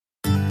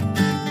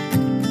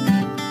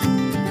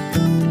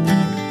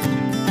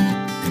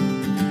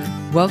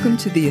Welcome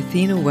to the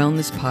Athena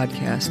Wellness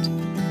Podcast,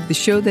 the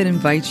show that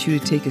invites you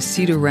to take a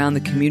seat around the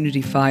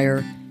community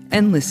fire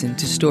and listen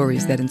to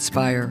stories that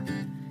inspire.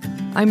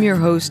 I'm your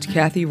host,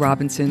 Kathy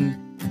Robinson,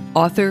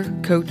 author,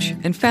 coach,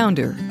 and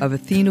founder of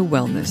Athena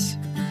Wellness,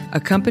 a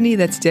company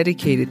that's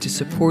dedicated to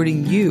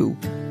supporting you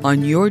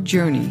on your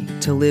journey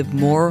to live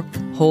more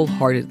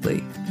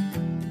wholeheartedly.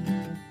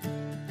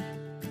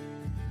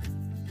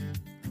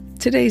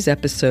 Today's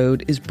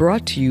episode is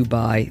brought to you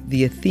by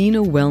the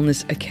Athena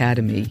Wellness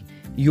Academy,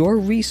 your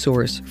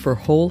resource for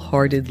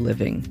wholehearted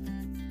living.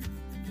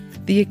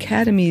 The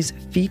Academy's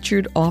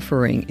featured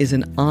offering is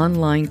an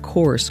online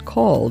course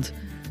called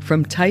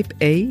From Type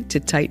A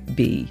to Type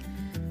B,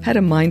 How to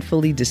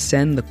Mindfully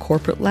Descend the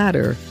Corporate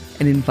Ladder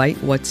and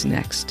Invite What's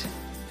Next.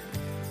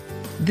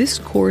 This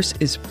course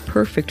is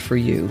perfect for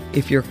you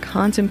if you're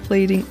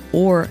contemplating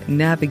or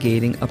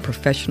navigating a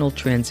professional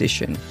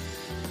transition,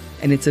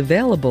 and it's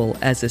available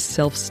as a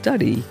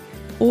self-study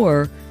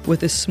or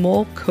with a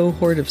small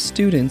cohort of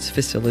students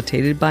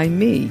facilitated by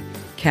me,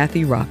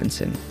 Kathy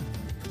Robinson.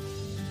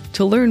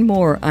 To learn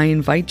more, I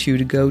invite you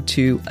to go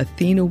to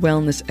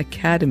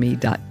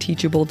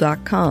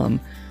athenawellnessacademy.teachable.com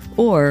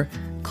or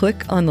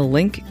click on the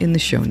link in the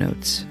show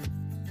notes.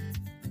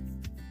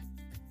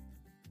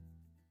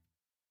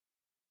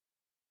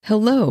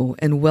 Hello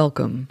and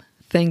welcome.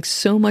 Thanks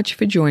so much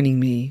for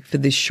joining me for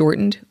this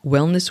shortened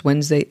Wellness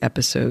Wednesday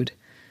episode,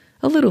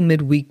 a little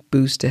midweek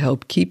boost to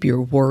help keep your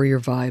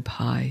warrior vibe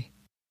high.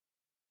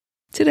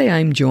 Today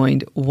I'm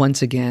joined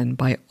once again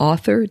by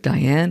author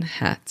Diane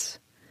Hatz.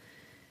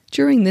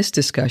 During this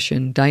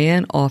discussion,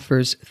 Diane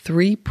offers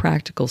 3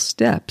 practical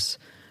steps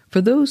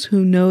for those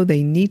who know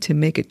they need to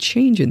make a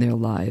change in their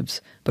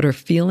lives but are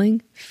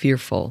feeling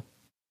fearful.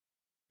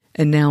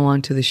 And now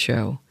on to the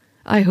show.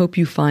 I hope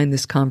you find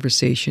this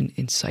conversation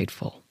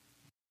insightful.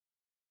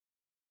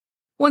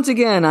 Once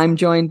again, I'm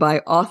joined by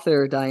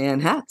author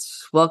Diane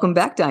Hatz. Welcome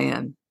back,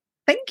 Diane.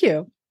 Thank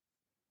you.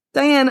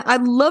 Diane,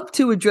 I'd love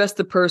to address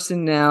the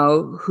person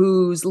now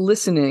who's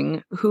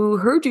listening, who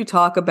heard you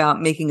talk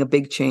about making a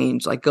big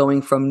change, like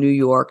going from New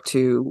York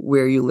to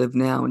where you live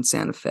now in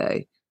Santa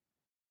Fe.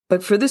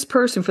 But for this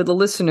person, for the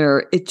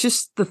listener,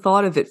 the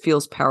thought of it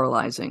feels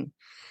paralyzing.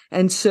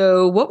 And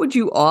so what would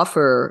you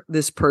offer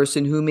this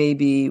person who may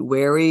be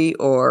wary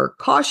or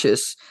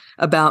cautious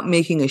about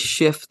making a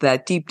shift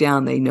that deep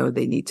down they know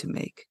they need to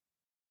make?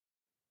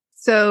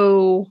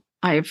 So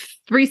I have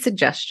 3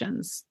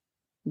 suggestions.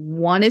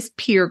 1 is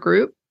peer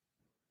group,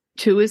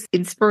 2 is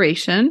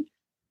inspiration,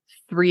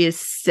 3 is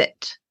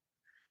sit.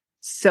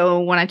 So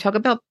when I talk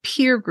about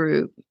peer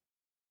group,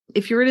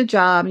 if you're in a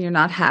job and you're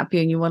not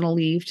happy and you want to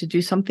leave to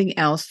do something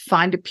else,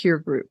 find a peer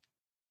group.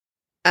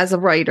 As a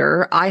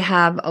writer, I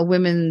have a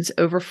women's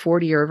over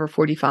 40 or over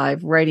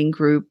 45 writing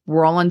group.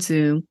 We're all on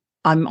Zoom.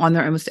 I'm on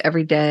there almost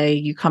every day.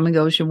 You come and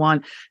go as you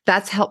want.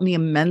 That's helped me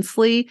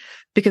immensely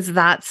because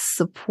that's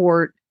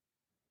support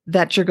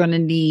that you're going to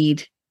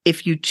need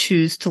if you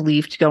choose to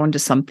leave to go into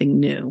something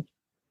new.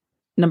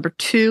 Number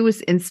 2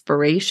 is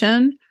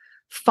inspiration.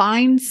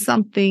 Find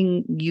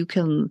something you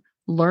can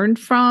learn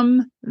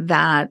from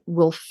that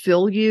will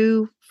fill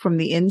you from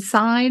the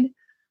inside.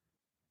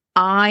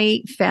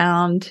 I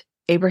found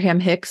Abraham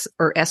Hicks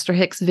or Esther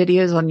Hicks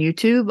videos on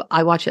YouTube.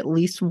 I watch at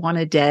least 1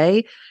 a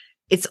day.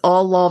 It's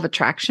all law of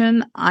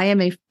attraction. I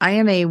am a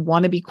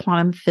wannabe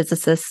quantum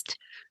physicist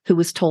who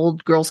was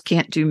told girls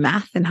can't do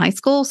math in high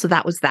school. So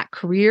that was that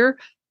career.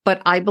 But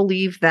I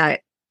believe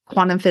that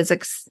quantum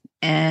physics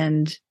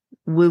and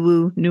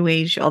woo-woo, new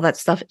age, all that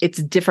stuff,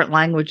 it's different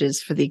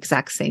languages for the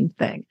exact same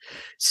thing.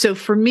 So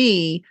for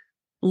me,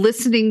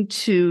 listening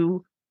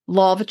to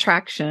law of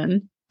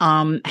attraction,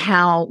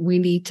 how we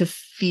need to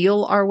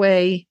feel our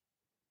way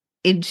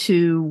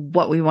into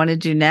what we want to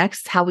do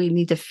next, how we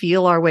need to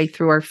feel our way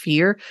through our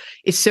fear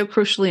is so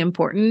crucially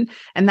important.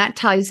 And that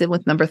ties in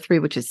with number 3,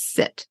 which is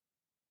sit.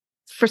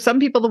 For some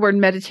people, the word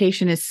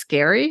meditation is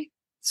scary.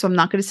 So I'm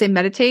not going to say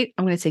meditate.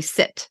 I'm going to say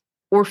sit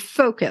or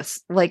focus,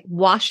 like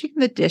washing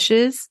the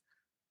dishes.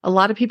 A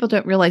lot of people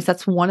don't realize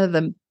that's one of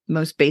the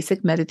most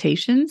basic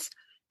meditations.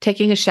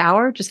 Taking a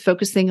shower, just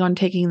focusing on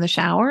taking the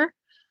shower,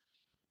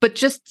 but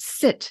just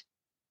sit.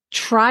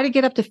 Try to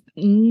get up to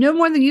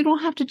you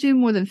don't have to do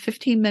more than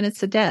 15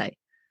 minutes a day.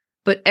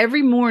 But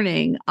every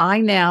morning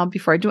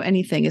before I do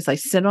anything, is I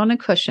sit on a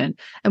cushion.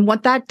 And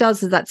what that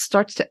does is that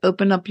starts to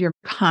open up your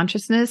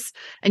consciousness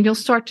and you'll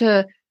start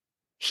to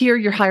hear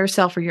your higher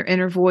self or your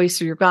inner voice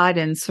or your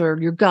guidance or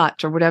your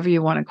gut or whatever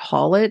you want to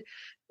call it.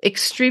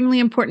 Extremely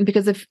important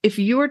because if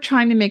you are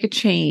trying to make a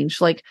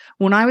change, like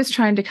when I was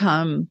trying to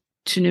come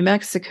to New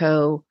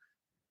Mexico,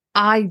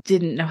 I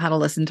didn't know how to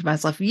listen to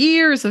myself.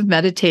 Years of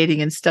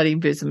meditating and studying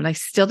Buddhism, and I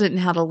still didn't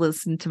know how to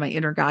listen to my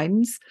inner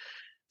guidance.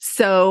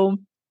 So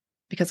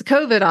because of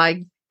COVID,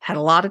 I had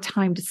a lot of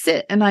time to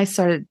sit and I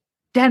started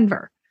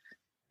Denver.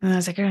 And I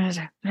was like,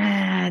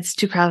 it's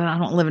too crowded. I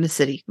don't live in a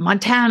city.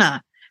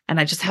 Montana. And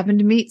I just happened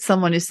to meet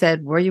someone who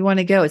said, where you want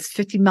to go? It's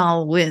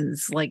 50-mile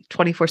winds, like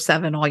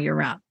 24/7 all year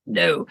round.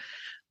 No.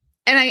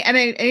 And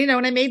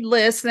I made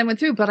lists and I went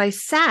through, but I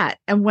sat.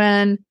 And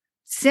when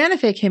Santa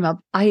Fe came up.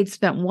 I had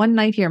spent one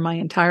night here my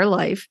entire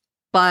life,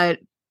 but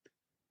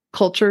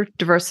culture,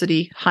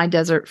 diversity, high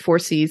desert, 4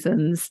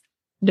 seasons,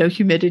 no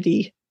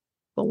humidity,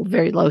 well,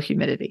 very low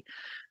humidity.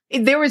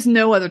 There was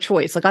no other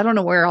choice. Like, I don't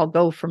know where I'll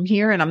go from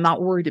here, and I'm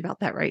not worried about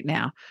that right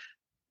now.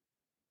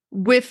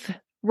 With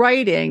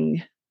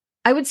writing,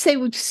 I would say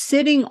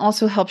sitting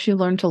also helps you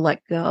learn to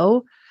let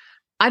go.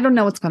 I don't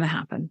know what's going to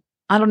happen.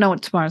 I don't know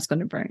what tomorrow's going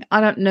to bring.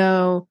 I don't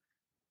know,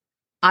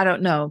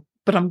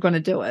 but I'm going to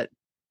do it.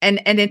 And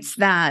it's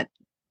that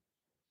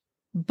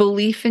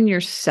belief in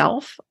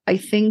yourself, I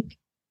think,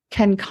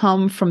 can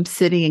come from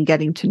sitting and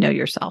getting to know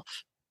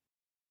yourself.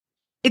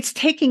 It's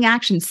taking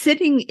action.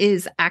 Sitting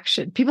is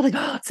action. People are like,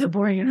 oh, it's so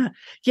boring.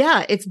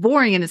 Yeah, it's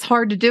boring and it's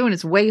hard to do and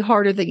it's way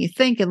harder than you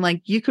think. And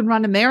like, you can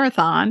run a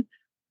marathon,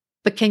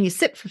 but can you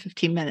sit for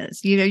 15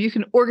 minutes? You know, you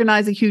can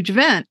organize a huge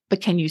event, but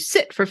can you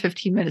sit for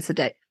 15 minutes a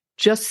day?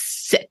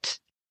 Just sit.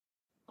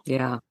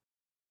 Yeah.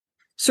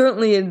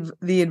 Certainly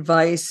the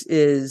advice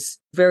is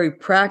very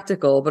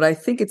practical, but I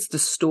think it's the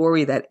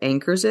story that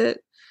anchors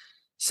it.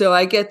 So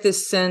I get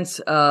this sense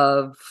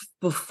of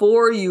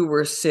before you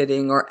were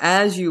sitting or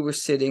as you were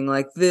sitting,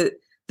 like the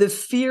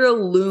fear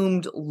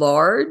loomed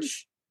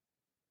large,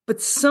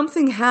 but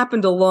something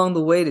happened along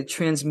the way to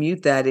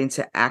transmute that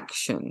into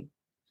action.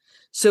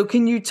 So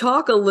can you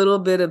talk a little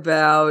bit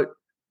about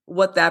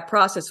what that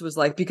process was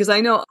like? Because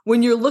I know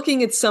when you're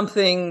looking at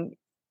something,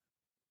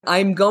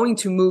 I'm going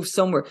to move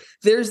somewhere,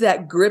 there's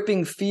that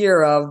gripping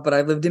fear of, but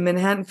I've lived in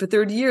Manhattan for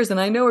 30 years and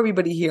I know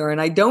everybody here and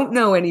I don't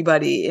know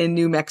anybody in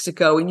New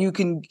Mexico, and you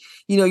can,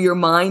 your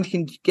mind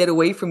can get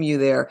away from you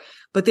there.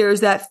 But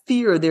there's that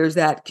fear, there's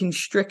that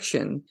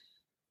constriction.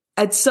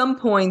 At some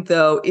point,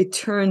 though, it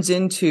turns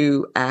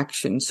into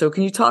action. So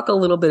can you talk a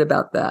little bit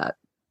about that?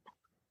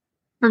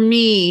 For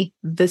me,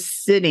 the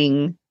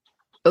sitting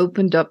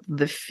opened up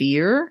the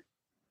fear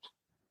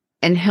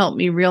and helped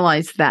me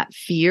realize that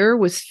fear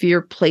was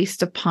fear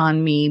placed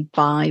upon me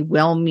by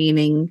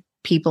well-meaning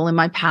people in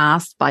my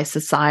past, by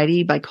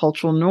society, by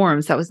cultural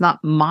norms. That was not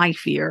my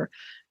fear.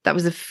 That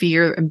was a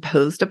fear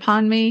imposed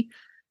upon me.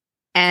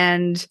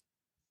 And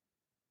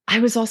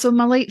I was also in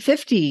my late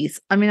 50s.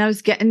 I mean, I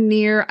was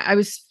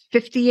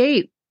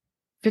 58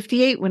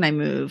 when I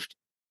moved.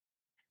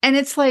 And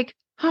it's like,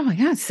 oh my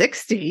God,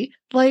 60?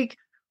 Like,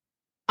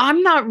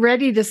 I'm not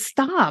ready to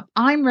stop.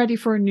 I'm ready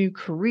for a new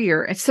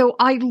career. And so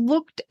I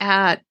looked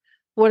at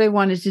what I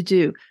wanted to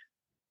do.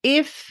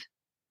 If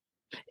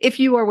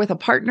you are with a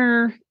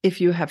partner, if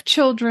you have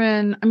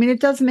children, I mean, it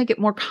does make it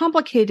more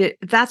complicated.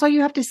 That's why you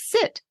have to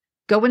sit,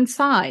 go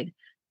inside,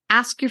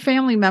 ask your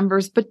family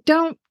members, but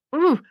don't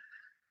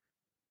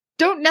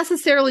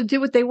necessarily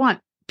do what they want.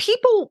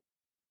 People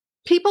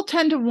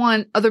tend to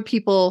want other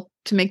people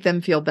to make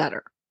them feel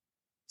better.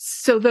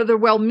 So though they're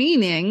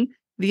well-meaning,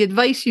 the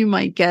advice you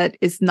might get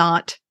is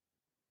not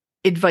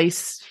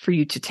advice for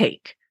you to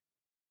take.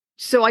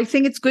 So I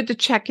think it's good to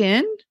check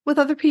in with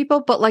other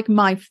people. But like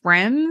my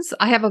friends,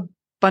 I have a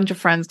bunch of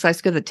friends because I used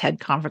to go to the TED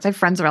conference. I have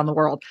friends around the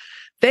world.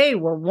 They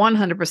were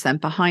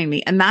 100% behind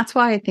me. And that's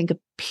why I think a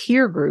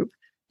peer group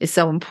is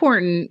so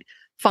important.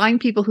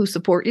 Find people who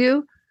support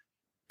you.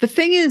 The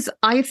thing is,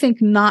 I think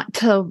not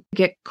to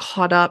get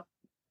caught up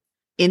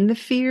in the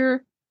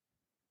fear,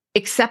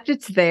 accept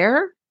it's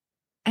there.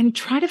 And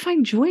try to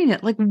find joy in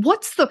it. Like,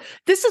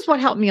 this is what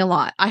helped me a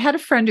lot. I had a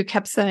friend who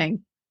kept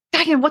saying,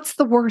 Diane, what's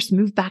the worst?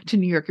 Move back to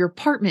New York, your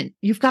apartment.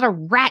 You've got a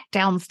rat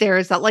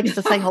downstairs that likes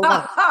to say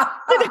hello.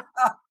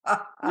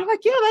 I'm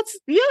like, you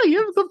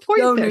have a good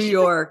point Go there. New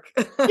York.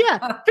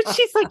 Yeah. But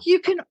she's like, you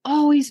can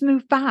always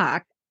move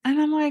back. And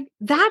I'm like,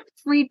 that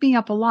freed me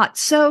up a lot.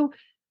 So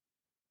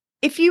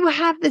if you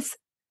have this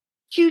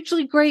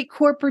hugely great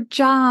corporate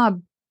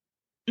job,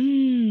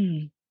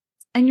 and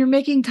you're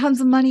making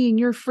tons of money and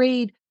you're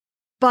afraid,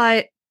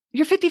 but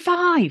you're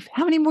 55.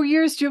 How many more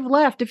years do you have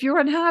left? If you're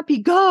unhappy,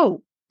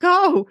 go.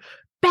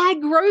 Bag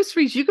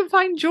groceries. You can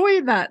find joy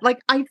in that.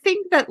 Like, I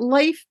think that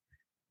life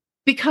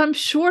becomes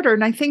shorter.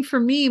 And I think for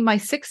me, my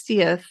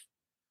 60th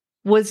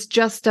was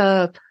just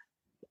I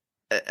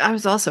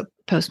was also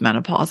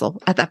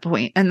postmenopausal at that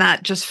point. And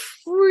that just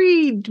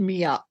freed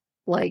me up,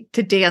 like,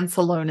 to dance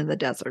alone in the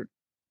desert.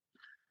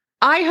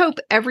 I hope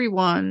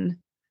everyone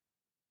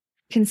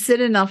can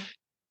sit enough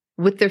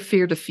with their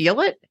fear to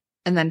feel it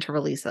and then to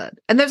release it.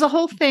 And there's a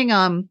whole thing,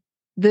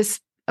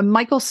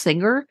 Michael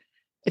Singer,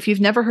 if you've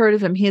never heard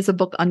of him, he has a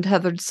book,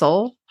 Untethered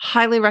Soul.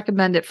 Highly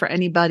recommend it for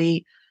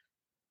anybody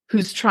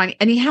who's trying.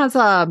 And he has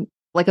a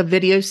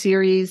video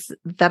series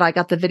that I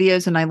got the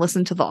videos and I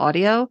listened to the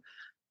audio.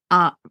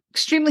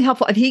 Extremely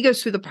helpful. And he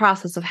goes through the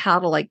process of how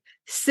to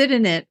sit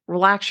in it,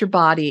 relax your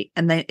body,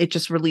 and then it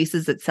just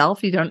releases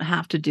itself. You don't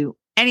have to do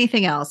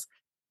anything else.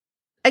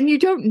 And you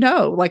don't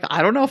know,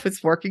 I don't know if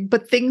it's working,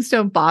 but things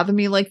don't bother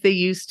me like they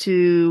used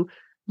to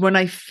when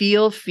I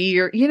feel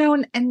fear,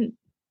 and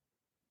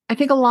I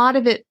think a lot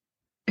of it,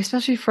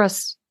 especially for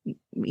us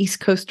East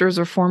Coasters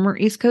or former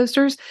East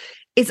Coasters,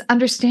 is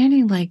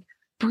understanding,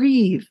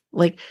 breathe,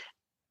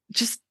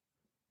 just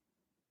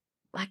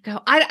let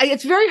go.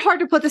 It's very hard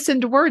to put this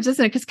into words,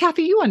 isn't it? Because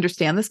Kathy, you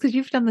understand this because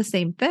you've done the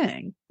same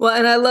thing. Well,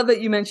 and I love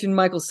that you mentioned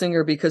Michael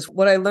Singer, because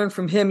what I learned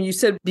from him, you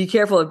said, be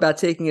careful about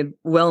taking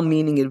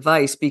well-meaning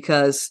advice,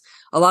 because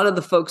a lot of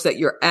the folks that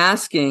you're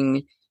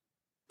asking,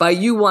 by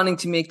you wanting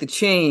to make the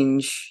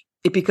change,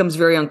 it becomes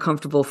very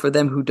uncomfortable for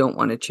them who don't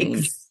want to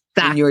change. Exactly.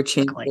 And your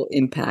change will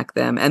impact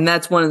them. And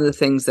that's one of the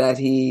things that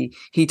he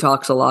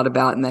talks a lot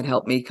about, and that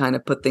helped me kind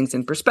of put things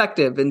in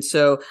perspective. And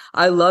so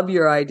I love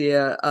your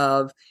idea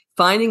of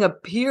finding a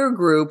peer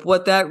group.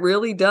 What that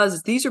really does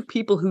is these are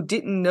people who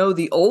didn't know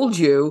the old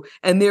you,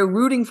 and they're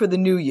rooting for the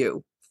new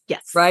you.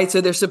 Yes. Right.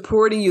 So they're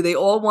supporting you. They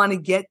all want to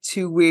get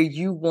to where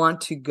you want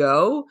to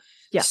go.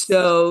 Yes.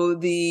 So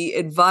the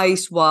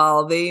advice,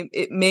 while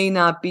it may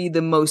not be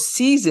the most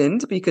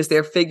seasoned because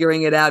they're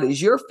figuring it out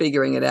as you're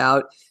figuring it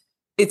out,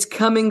 it's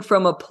coming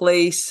from a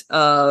place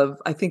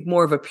of, I think,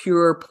 more of a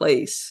pure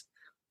place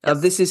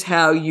of this is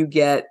how you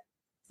get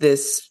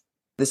this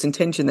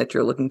intention that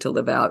you're looking to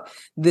live out.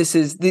 This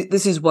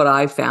is what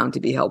I found to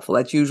be helpful.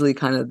 That's usually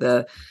kind of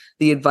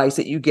the advice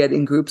that you get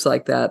in groups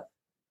like that.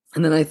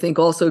 And then I think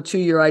also to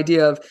your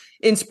idea of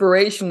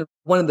inspiration,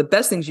 one of the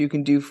best things you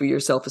can do for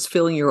yourself is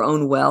filling your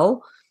own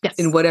well. Yes.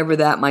 In whatever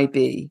that might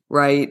be,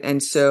 right?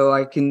 And so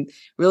I can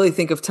really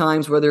think of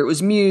times, whether it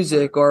was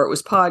music or it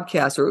was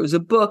podcasts or it was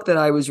a book that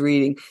I was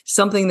reading,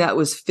 something that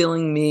was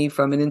filling me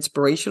from an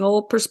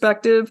inspirational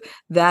perspective.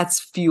 That's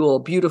fuel,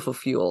 beautiful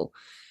fuel.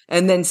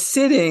 And then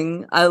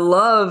sitting, I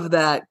love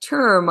that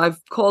term.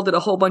 I've called it a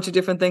whole bunch of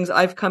different things.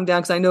 I've come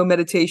down because I know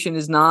meditation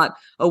is not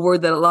a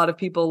word that a lot of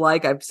people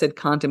like. I've said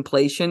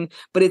contemplation,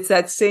 but it's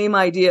that same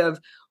idea of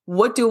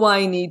what do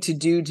I need to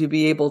do to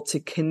be able to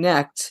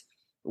connect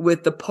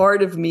with the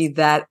part of me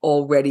that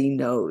already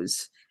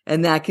knows.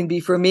 And that can be,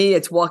 for me,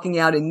 it's walking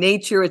out in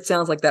nature. It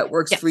sounds like that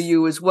works for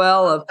you as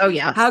well.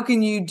 How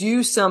can you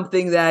do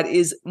something that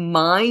is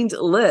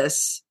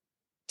mindless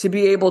to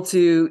be able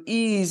to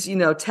ease,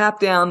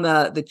 tap down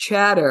the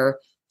chatter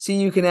so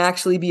you can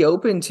actually be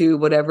open to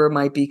whatever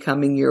might be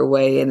coming your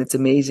way. And it's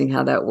amazing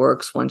how that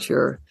works once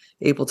you're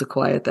able to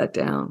quiet that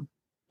down.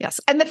 Yes.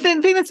 And the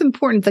thing that's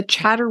important, the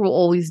chatter will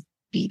always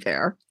be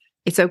there.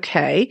 It's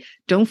okay.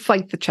 Don't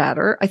fight the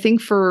chatter. I think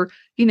for,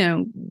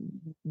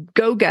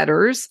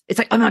 go-getters, it's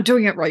like, I'm not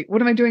doing it right.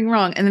 What am I doing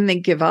wrong? And then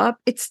they give up.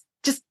 It's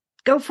just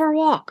go for a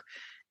walk.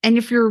 And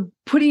if you're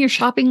putting your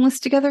shopping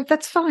list together,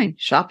 that's fine.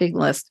 Shopping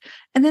list.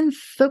 And then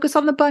focus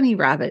on the bunny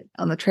rabbit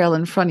on the trail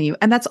in front of you.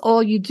 And that's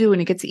all you do.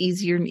 And it gets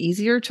easier and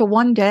easier till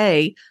one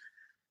day,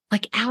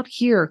 like out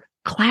here,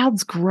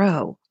 clouds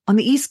grow. On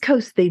the East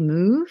Coast, they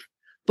move.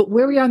 But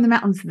where we are in the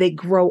mountains, they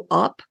grow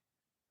up.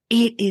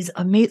 It is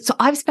amazing. So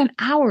I've spent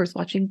hours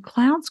watching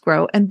clouds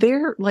grow, and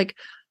they're like,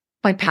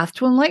 my path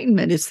to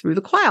enlightenment is through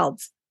the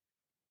clouds.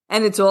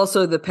 And it's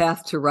also the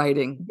path to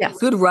writing. Yes.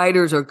 Good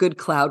writers are good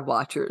cloud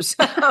watchers.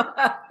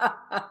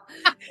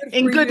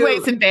 In good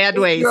ways and bad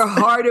ways. You're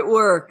hard at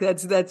work.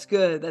 That's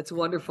good. That's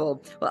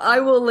wonderful. Well, I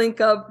will link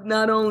up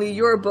not only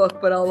your book,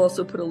 but I'll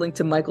also put a link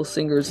to Michael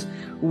Singer's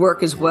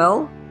work as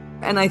well.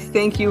 And I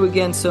thank you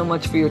again so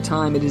much for your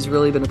time. It has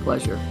really been a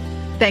pleasure.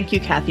 Thank you,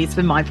 Kathy. It's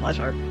been my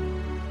pleasure.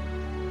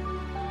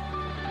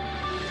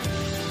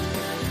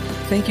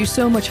 Thank you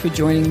so much for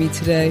joining me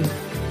today.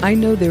 I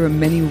know there are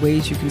many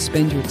ways you can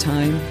spend your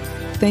time.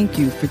 Thank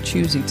you for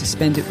choosing to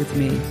spend it with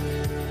me.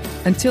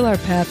 Until our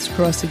paths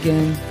cross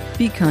again,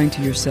 be kind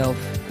to yourself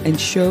and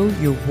show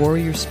your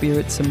warrior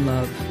spirit some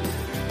love.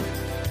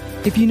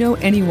 If you know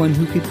anyone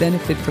who could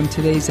benefit from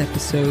today's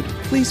episode,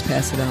 please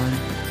pass it on.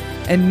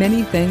 And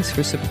many thanks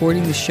for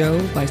supporting the show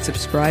by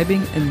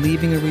subscribing and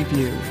leaving a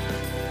review.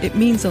 It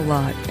means a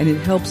lot, and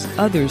it helps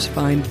others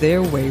find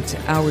their way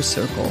to our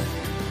circle.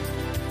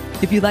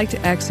 If you'd like to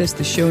access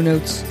the show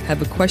notes,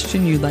 have a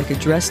question you'd like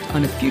addressed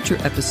on a future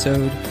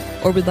episode,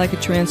 or would like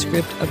a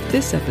transcript of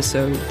this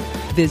episode,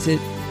 visit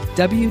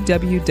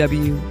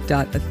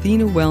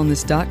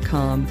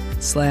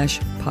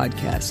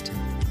www.athenawellness.com/podcast.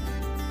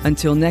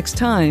 Until next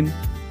time,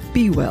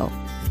 be well.